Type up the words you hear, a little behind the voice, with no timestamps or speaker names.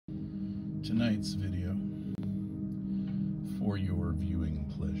Tonight's video, for your viewing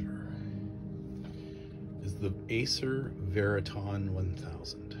pleasure, is the Acer Veriton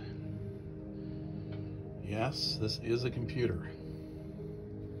 1000. Yes, this is a computer,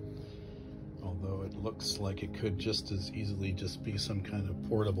 although it looks like it could just as easily just be some kind of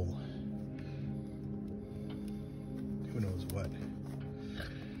portable, who knows what.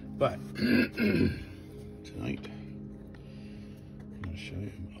 But tonight, I'm going to show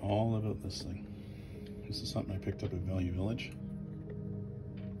you all about this thing. This is something I picked up at Value Village.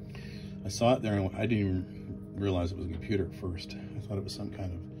 I saw it there and I didn't even realize it was a computer at first. I thought it was some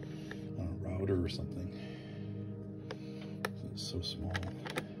kind of router or something. It's so small.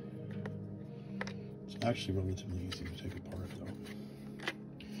 It's actually relatively easy to take apart though.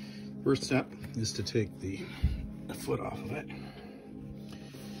 First step is to take the foot off of it.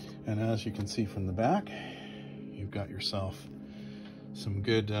 And as you can see from the back, you've got yourself some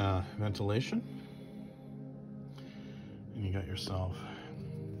good ventilation. And you got yourself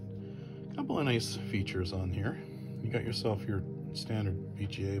a couple of nice features on here. You got yourself your standard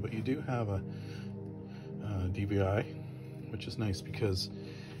VGA, but you do have a DVI, which is nice because,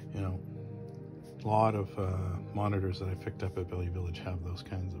 you know, a lot of monitors that I picked up at Value Village have those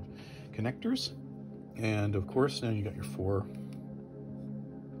kinds of connectors. And of course, now you got your four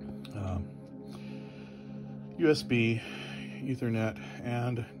USB, Ethernet,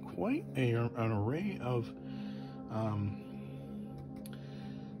 and quite an array of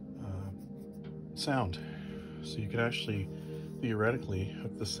sound. So you could actually theoretically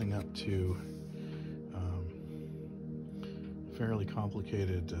hook this thing up to a fairly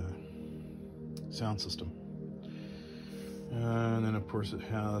complicated sound system. And then of course it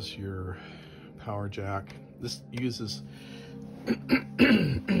has your power jack. This uses I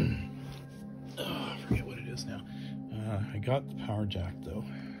forget what it is now. I got the power jack though.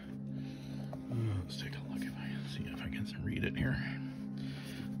 Let's take a look see if I can read it here.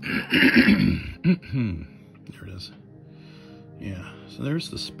 There it is. Yeah, so there's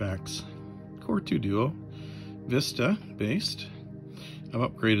the specs. Core 2 Duo, Vista based. I've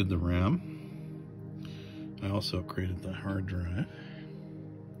upgraded the RAM. I also upgraded the hard drive.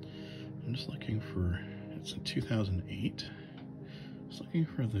 I'm just looking for, it's a 2008. Just looking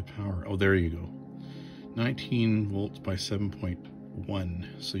for the power. Oh, there you go. 19 volts by 7.1.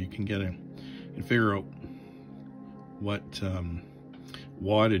 So you can get and figure out what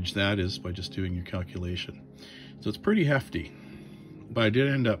wattage that is by just doing your calculation. So it's pretty hefty, but I did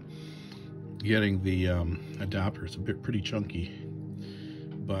end up getting the adapter. It's a bit pretty chunky,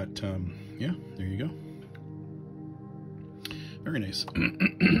 but yeah, there you go. Very nice.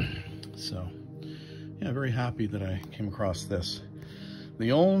 So yeah, very happy that I came across this.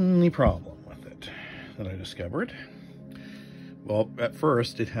 The only problem with it that I discovered, well, at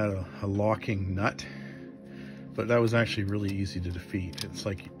first it had a locking nut, but that was actually really easy to defeat. It's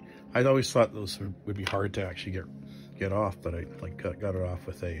like, I'd always thought those would be hard to actually get off, but I got it off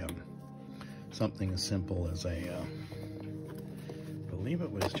with a something as simple as I believe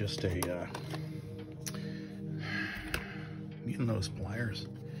it was just a using those pliers.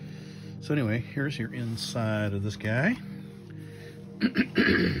 So anyway, here's your inside of this guy.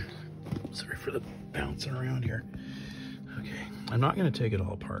 Sorry for the bouncing around here. Okay, I'm not going to take it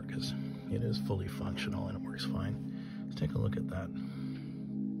all apart because it is fully functional and it works fine. Let's take a look at that.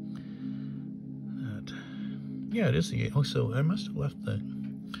 Yeah, it is the, oh, so I must have left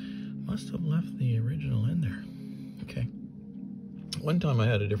the original in there. Okay. One time I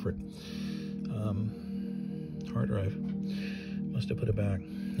had a different hard drive. Must have put it back.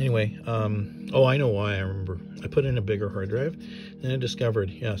 Anyway, oh, I know why. I remember. I put in a bigger hard drive, and I discovered,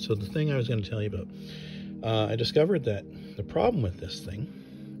 yeah, so the thing I was going to tell you about, I discovered that the problem with this thing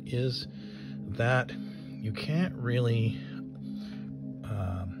is that you can't really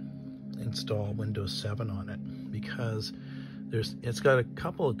install Windows 7 on it because it's got a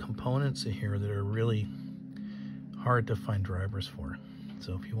couple of components in here that are really hard to find drivers for.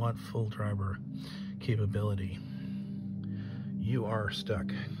 So if you want full driver capability, you are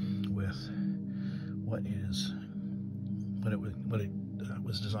stuck with what it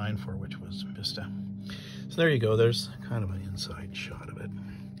was designed for, which was Vista. So there you go. There's kind of an inside shot of it.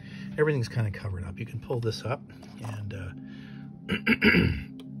 Everything's kind of covered up. You can pull this up and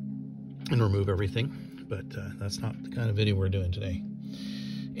and remove everything, but that's not the kind of video we're doing today.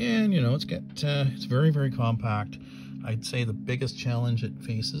 And you know, it's very, very compact. I'd say the biggest challenge it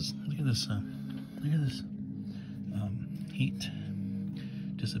faces. Look at this heat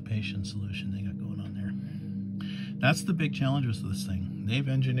dissipation solution they got going on there. That's the big challenge with this thing. They've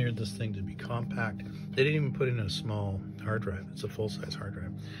engineered this thing to be compact They didn't even put in a small hard drive. It's a full-size hard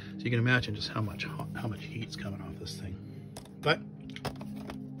drive. So you can imagine just how much heat's coming off this thing. But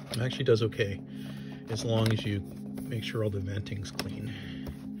it actually does okay, as long as you make sure all the venting's clean.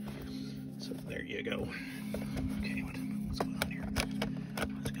 So there you go. Okay, what's going on here?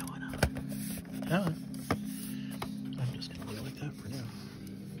 What's going on? I'm just gonna leave it like that for now.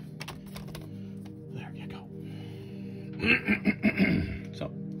 There you go.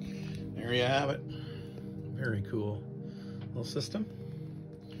 So there you have it. Very cool little system.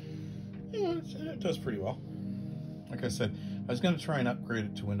 Yeah, it does pretty well. Like I said, I was going to try and upgrade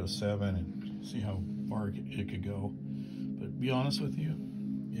it to Windows 7 and see how far it could go. But to be honest with you,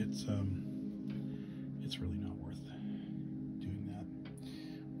 it's really not worth doing that.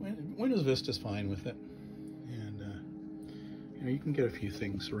 Windows Vista is fine with it, and you know, you can get a few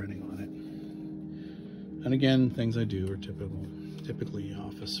things running on it. And again, things I do are typically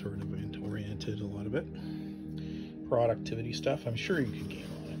office sort of oriented, a lot of it. Productivity stuff, I'm sure you can game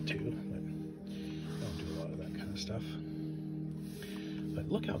on it too, but I don't do a lot of that kind of stuff. But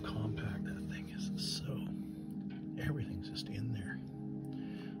look how compact that thing is. So everything's just in there.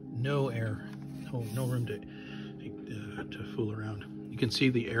 No air, no room to fool around. You can see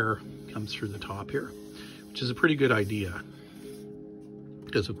the air comes through the top here, which is a pretty good idea,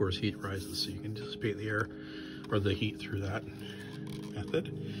 because of course heat rises, so you can dissipate the air or the heat through that method.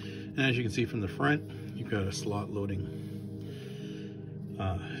 And as you can see from the front, you've got a slot loading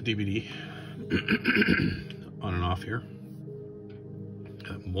DVD on and off here.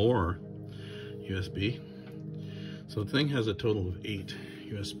 Got more USB. So the thing has a total of 8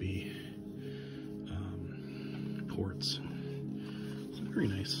 USB ports. It's very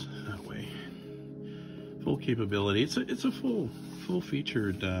nice that way. Full capability. It's a full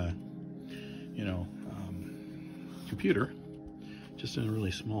featured you know, computer, just in a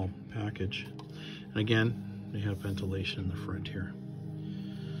really small package. And again, they have ventilation in the front here.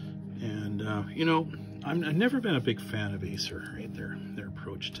 And you know, I've never been a big fan of Acer, right? Their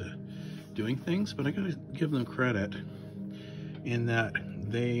approach to doing things, but I gotta give them credit in that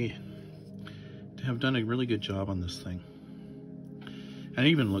they have done a really good job on this thing. And it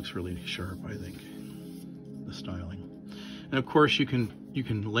even looks really sharp, I think, the styling. And of course you can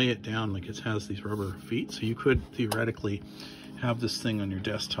lay it down, like it has these rubber feet, so you could theoretically have this thing on your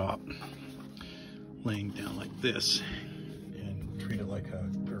desktop laying down like this and treat it like a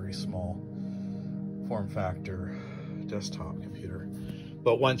very small form factor desktop computer.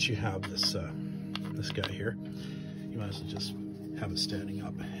 But once you have this this guy here, you might as well just have it standing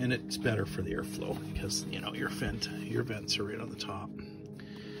up, and it's better for the airflow because, you know, your vents are right on the top,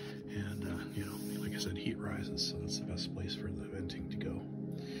 and you know, like I said, heat rises, so that's the best place for the venting to go.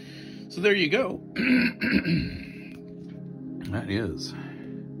 So there you go. That is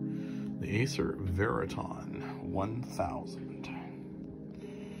the Acer Veriton 1000.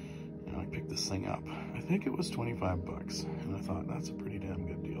 And I picked this thing up. I think it was 25 bucks, and I thought that's a pretty damn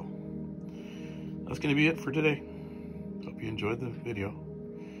good deal. That's going to be it for today. Hope you enjoyed the video.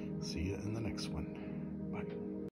 See you in the next one. Bye.